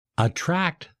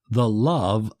Attract the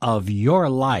love of your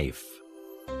life.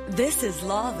 This is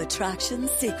Law of Attraction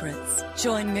Secrets.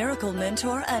 Join Miracle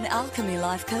Mentor and Alchemy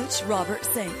Life Coach Robert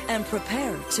Zink and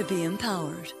prepare to be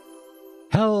empowered.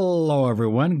 Hello,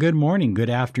 everyone. Good morning, good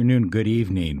afternoon, good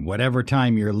evening, whatever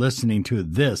time you're listening to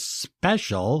this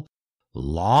special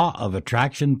Law of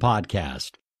Attraction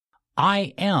podcast.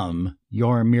 I am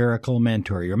your Miracle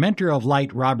Mentor, your mentor of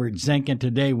light, Robert Zink, and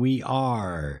today we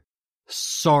are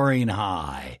soaring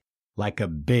high like a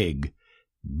big,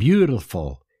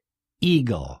 beautiful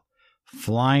eagle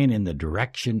flying in the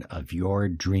direction of your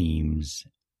dreams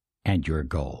and your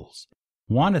goals.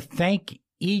 Want to thank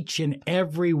each and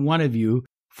every one of you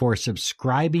for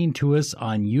subscribing to us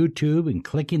on YouTube and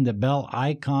clicking the bell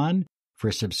icon,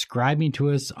 for subscribing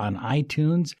to us on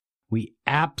iTunes. We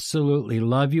absolutely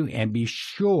love you, and be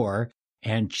sure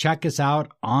and check us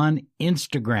out on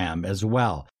Instagram as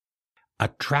well.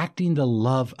 Attracting the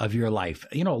love of your life.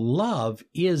 You know, love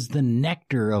is the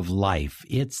nectar of life.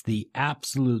 It's the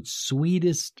absolute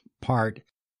sweetest part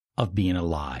of being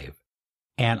alive.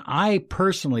 And I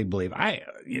personally believe, I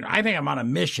think I'm on a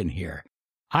mission here.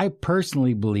 I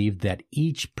personally believe that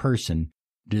each person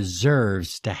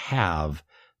deserves to have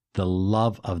the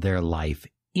love of their life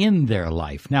in their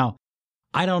life. Now,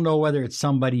 I don't know whether it's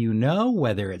somebody you know,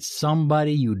 whether it's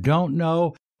somebody you don't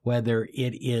know, whether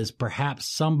it is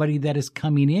perhaps somebody that is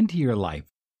coming into your life.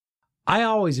 I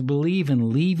always believe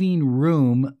in leaving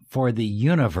room for the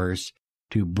universe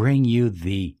to bring you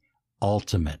the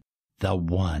ultimate, the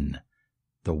one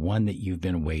that you've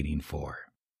been waiting for.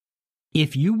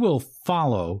 If you will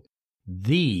follow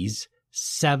these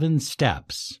 7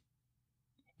 steps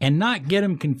and not get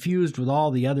them confused with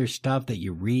all the other stuff that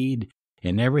you read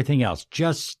and everything else,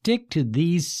 just stick to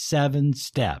these 7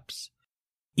 steps.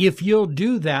 If you'll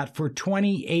do that for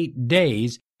 28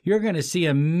 days, you're going to see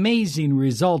amazing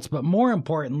results. But more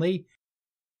importantly,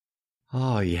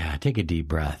 take a deep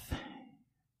breath.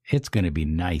 It's going to be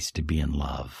nice to be in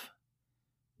love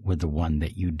with the one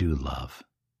that you do love.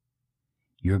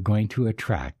 You're going to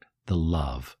attract the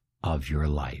love of your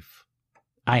life.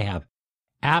 I have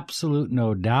absolute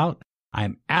no doubt.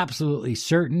 I'm absolutely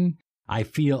certain. I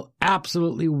feel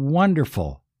absolutely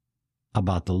wonderful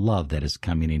about the love that is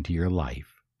coming into your life.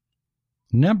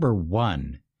 Number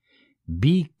 1,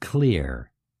 be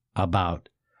clear about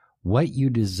what you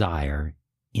desire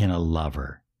in a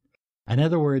lover. In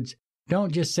other words,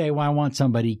 don't just say, well, I want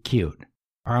somebody cute,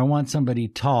 or I want somebody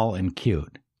tall and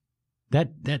cute.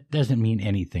 That doesn't mean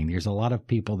anything. There's a lot of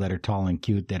people that are tall and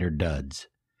cute that are duds,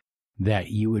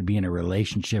 that you would be in a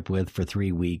relationship with for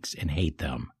 3 weeks and hate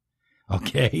them.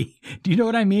 Okay? Do you know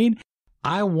what I mean?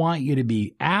 I want you to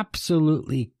be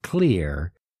absolutely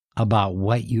clear about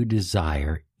what you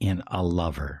desire in a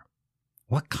lover.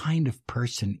 What kind of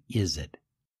person is it?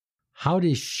 How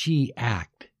does she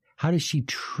act? How does she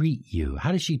treat you?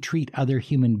 How does she treat other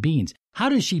human beings? How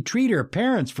does she treat her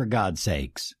parents, for God's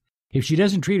sakes? If she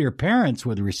doesn't treat her parents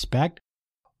with respect,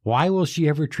 why will she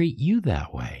ever treat you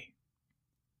that way?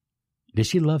 Does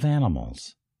she love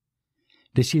animals?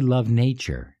 Does she love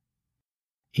nature?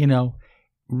 You know,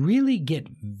 really get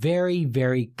very,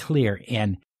 very clear.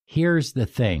 And here's the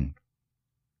thing.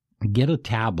 Get a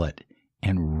tablet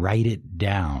and write it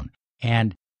down.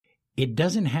 And it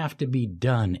doesn't have to be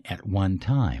done at one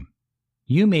time.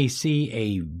 You may see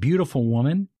a beautiful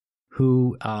woman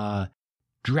who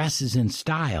dresses in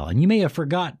style, and you may have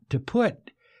forgot to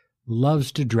put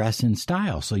loves to dress in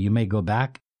style. So you may go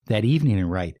back that evening and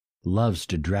write, loves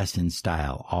to dress in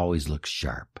style, always looks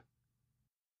sharp.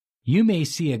 You may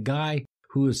see a guy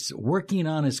who is working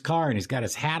on his car and he's got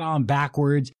his hat on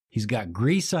backwards, he's got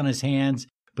grease on his hands,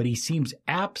 but he seems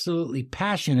absolutely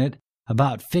passionate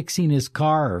about fixing his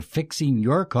car or fixing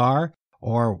your car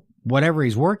or whatever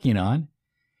he's working on.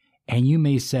 And you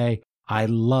may say, I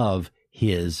love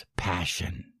his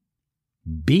passion.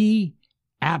 Be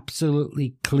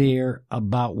absolutely clear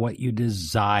about what you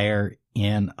desire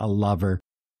in a lover.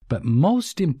 But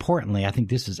most importantly, I think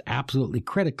this is absolutely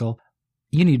critical,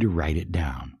 you need to write it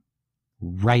down.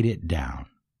 Write it down.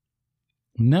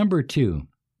 Number 2,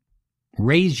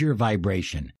 raise your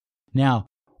vibration. Now,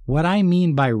 what I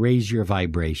mean by raise your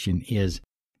vibration is,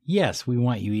 yes, we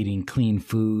want you eating clean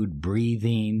food,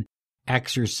 breathing,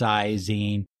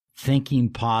 exercising, thinking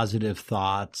positive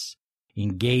thoughts,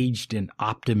 engaged in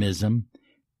optimism.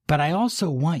 But I also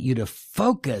want you to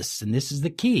focus, and this is the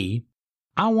key,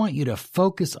 I want you to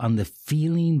focus on the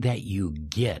feeling that you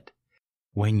get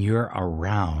when you're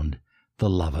around the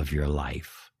love of your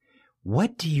life.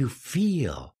 What do you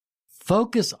feel?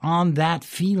 Focus on that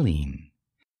feeling.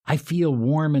 I feel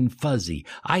warm and fuzzy.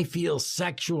 I feel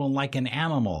sexual like an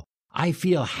animal. I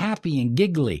feel happy and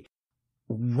giggly.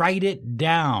 write it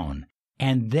down,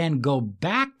 and then go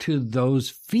back to those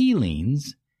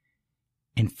feelings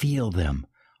and feel them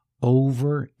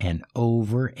over and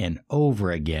over and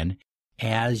over again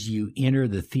as you enter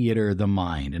the theater of the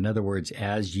mind. In other words,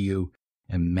 as you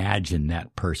imagine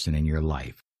that person in your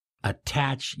life.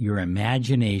 Attach your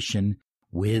imagination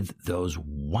with those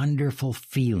wonderful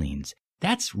feelings.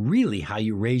 That's really how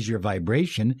you raise your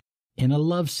vibration in a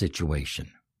love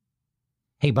situation.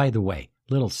 Hey, by the way,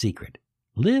 little secret.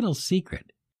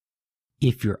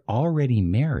 If you're already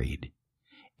married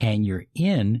and you're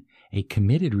in a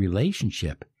committed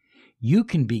relationship, you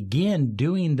can begin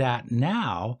doing that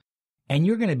now, and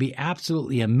you're going to be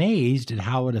absolutely amazed at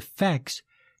how it affects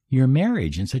your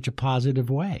marriage in such a positive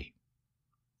way.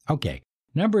 Okay,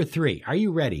 number 3, are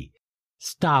you ready?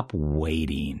 Stop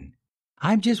waiting.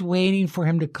 I'm just waiting for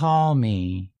him to call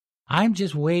me. I'm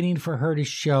just waiting for her to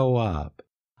show up.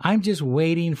 I'm just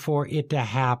waiting for it to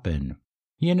happen.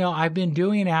 You know, I've been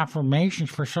doing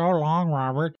affirmations for so long,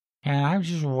 Robert, and I'm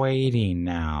just waiting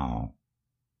now.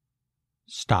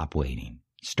 Stop waiting.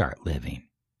 Start living.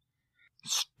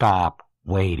 Stop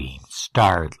waiting.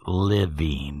 Start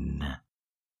living.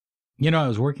 You know, I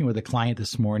was working with a client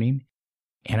this morning,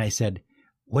 and I said,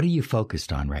 "What are you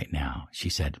focused on right now?" She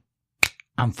said,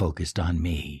 "I'm focused on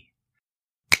me.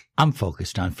 I'm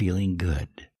focused on feeling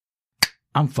good.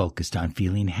 I'm focused on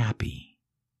feeling happy."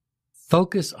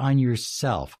 Focus on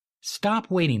yourself.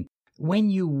 Stop waiting. When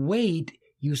you wait,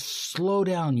 you slow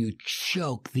down, you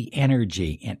choke the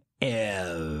energy, and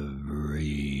everything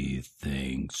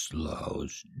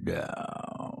slows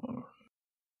down.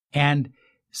 And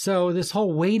so this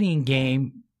whole waiting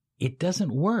game, it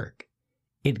doesn't work.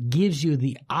 It gives you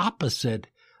the opposite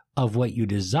of what you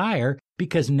desire,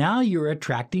 because now you're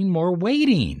attracting more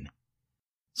waiting.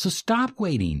 So stop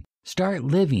waiting. Start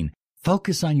living.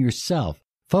 Focus on yourself.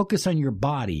 Focus on your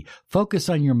body. Focus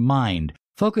on your mind.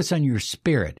 Focus on your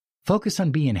spirit. Focus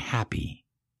on being happy.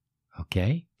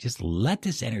 Okay? Just let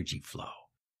this energy flow.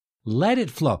 Let it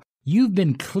flow. You've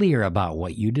been clear about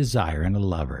what you desire in a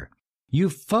lover.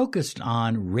 You've focused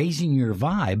on raising your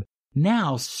vibe.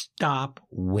 Now stop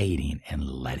waiting and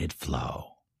let it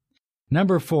flow.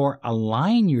 Number 4,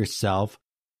 align yourself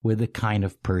with the kind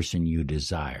of person you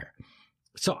desire.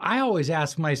 So I always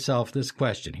ask myself this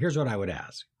question. Here's what I would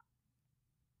ask.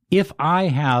 If I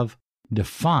have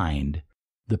defined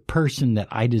the person that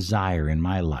I desire in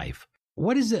my life,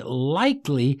 what is it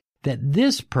likely that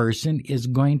this person is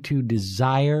going to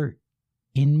desire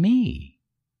in me?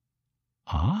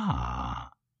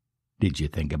 Did you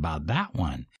think about that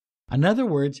one? In other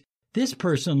words, this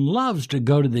person loves to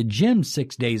go to the gym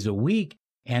 6 days a week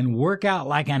and work out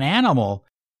like an animal,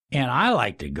 and I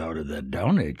like to go to the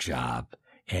donut shop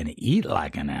and eat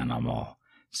like an animal.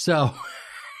 So,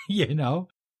 you know,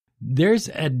 there's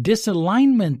a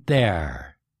disalignment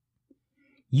there.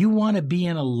 You want to be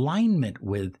in alignment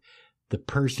with the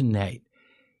person that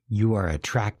you are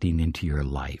attracting into your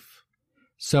life.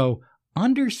 So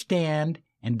understand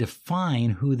and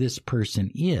define who this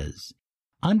person is.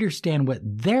 Understand what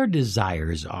their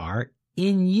desires are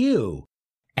in you,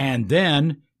 and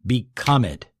then become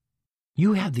it.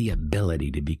 You have the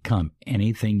ability to become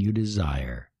anything you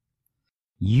desire.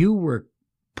 You were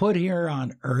put here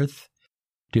on earth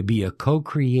to be a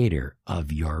co-creator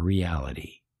of your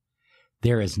reality.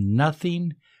 There is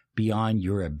nothing beyond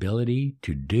your ability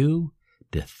to do,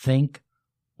 to think,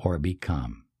 or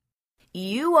become.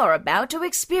 You are about to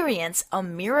experience a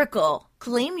miracle.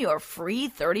 Claim your free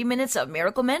 30 minutes of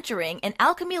miracle mentoring and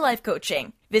alchemy life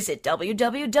coaching. Visit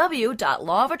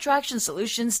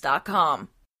www.lawofattractionsolutions.com.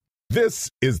 This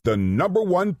is the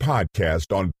 #1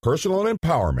 podcast on personal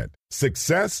empowerment,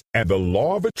 success, and the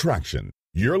law of attraction.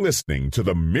 You're listening to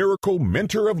the Miracle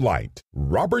Mentor of Light,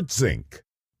 Robert Zink.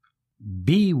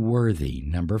 Be worthy,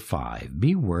 number 5.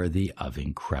 Be worthy of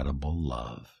incredible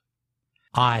love.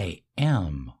 I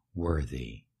am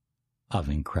worthy of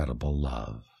incredible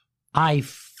love. I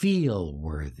feel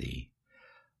worthy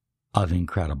of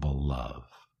incredible love.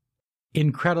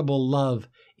 Incredible love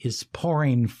is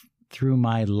pouring through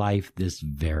my life this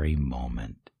very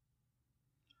moment.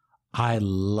 I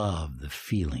love the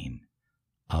feeling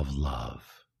of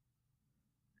love.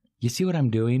 You see what I'm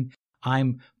doing?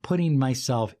 I'm putting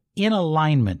myself in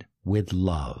alignment with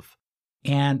love.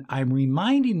 And I'm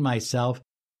reminding myself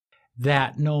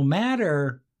that no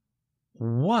matter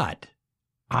what,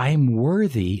 I'm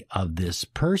worthy of this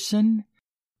person,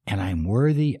 and I'm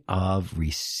worthy of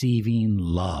receiving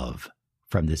love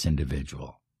from this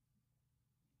individual.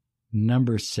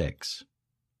 Number 6,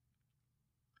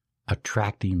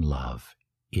 attracting love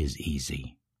is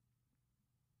easy.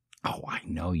 Oh, I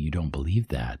know you don't believe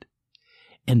that.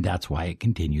 And that's why it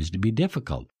continues to be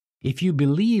difficult. If you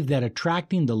believe that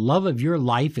attracting the love of your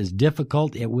life is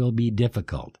difficult, it will be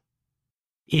difficult.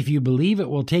 If you believe it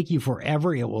will take you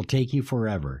forever, it will take you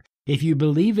forever. If you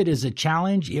believe it is a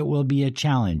challenge, it will be a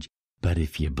challenge. But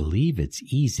if you believe it's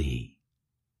easy,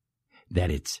 that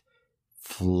it's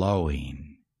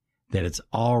flowing, that it's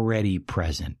already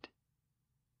present,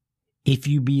 if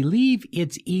you believe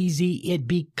it's easy, it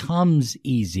becomes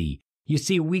easy. You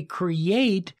see, we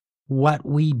create what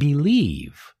we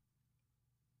believe.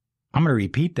 I'm going to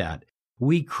repeat that.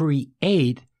 We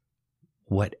create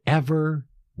whatever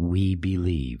we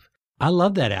believe. I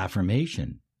love that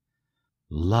affirmation.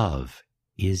 Love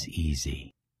is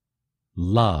easy.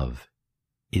 Love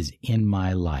is in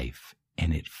my life,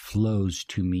 and it flows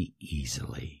to me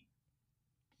easily.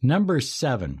 Number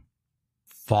 7,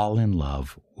 fall in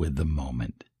love with the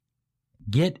moment.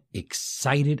 Get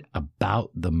excited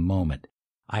about the moment.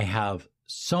 I have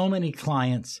so many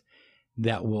clients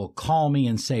that will call me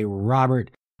and say,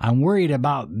 Robert, I'm worried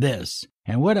about this,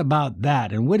 and what about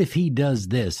that, and what if he does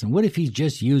this, and what if he's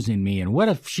just using me, and what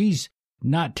if she's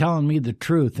not telling me the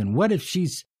truth, and what if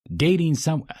she's dating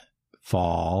some...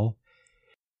 Fall.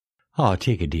 Oh,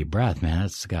 take a deep breath, man.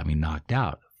 That's got me knocked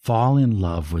out. Fall in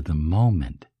love with the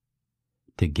moment.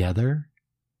 Together,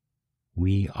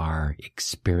 we are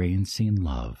experiencing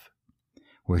love.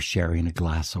 We're sharing a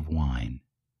glass of wine.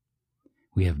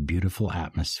 We have beautiful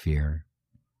atmosphere.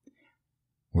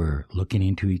 We're looking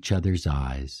into each other's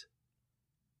eyes.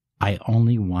 I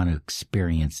only want to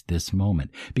experience this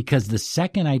moment, because the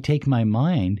second I take my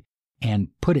mind and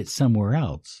put it somewhere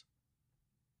else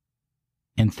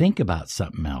and think about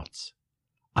something else,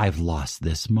 I've lost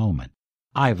this moment.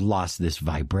 I've lost this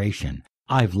vibration.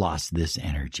 I've lost this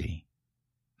energy.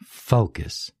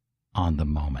 Focus on the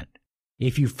moment.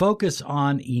 If you focus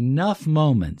on enough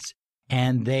moments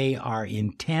and they are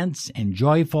intense and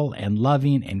joyful and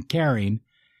loving and caring,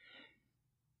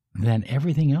 then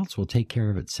everything else will take care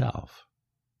of itself.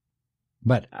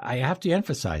 But I have to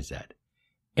emphasize that.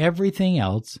 Everything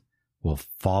else will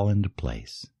fall into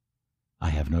place. I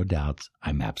have no doubts.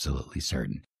 I'm absolutely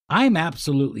certain. I'm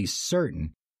absolutely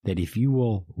certain that if you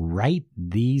will write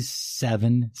these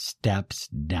 7 steps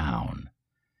down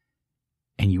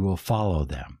and you will follow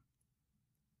them,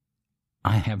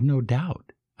 I have no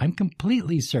doubt, I'm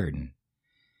completely certain,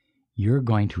 you're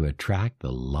going to attract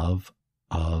the love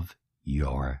of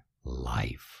your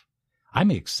life. I'm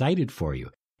excited for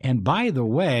you. And by the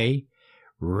way,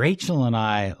 Rachel and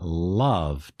I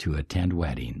love to attend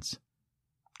weddings.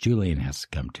 Julian has to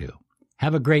come too.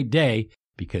 Have a great day,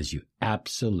 because you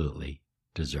absolutely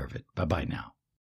deserve it. Bye-bye now.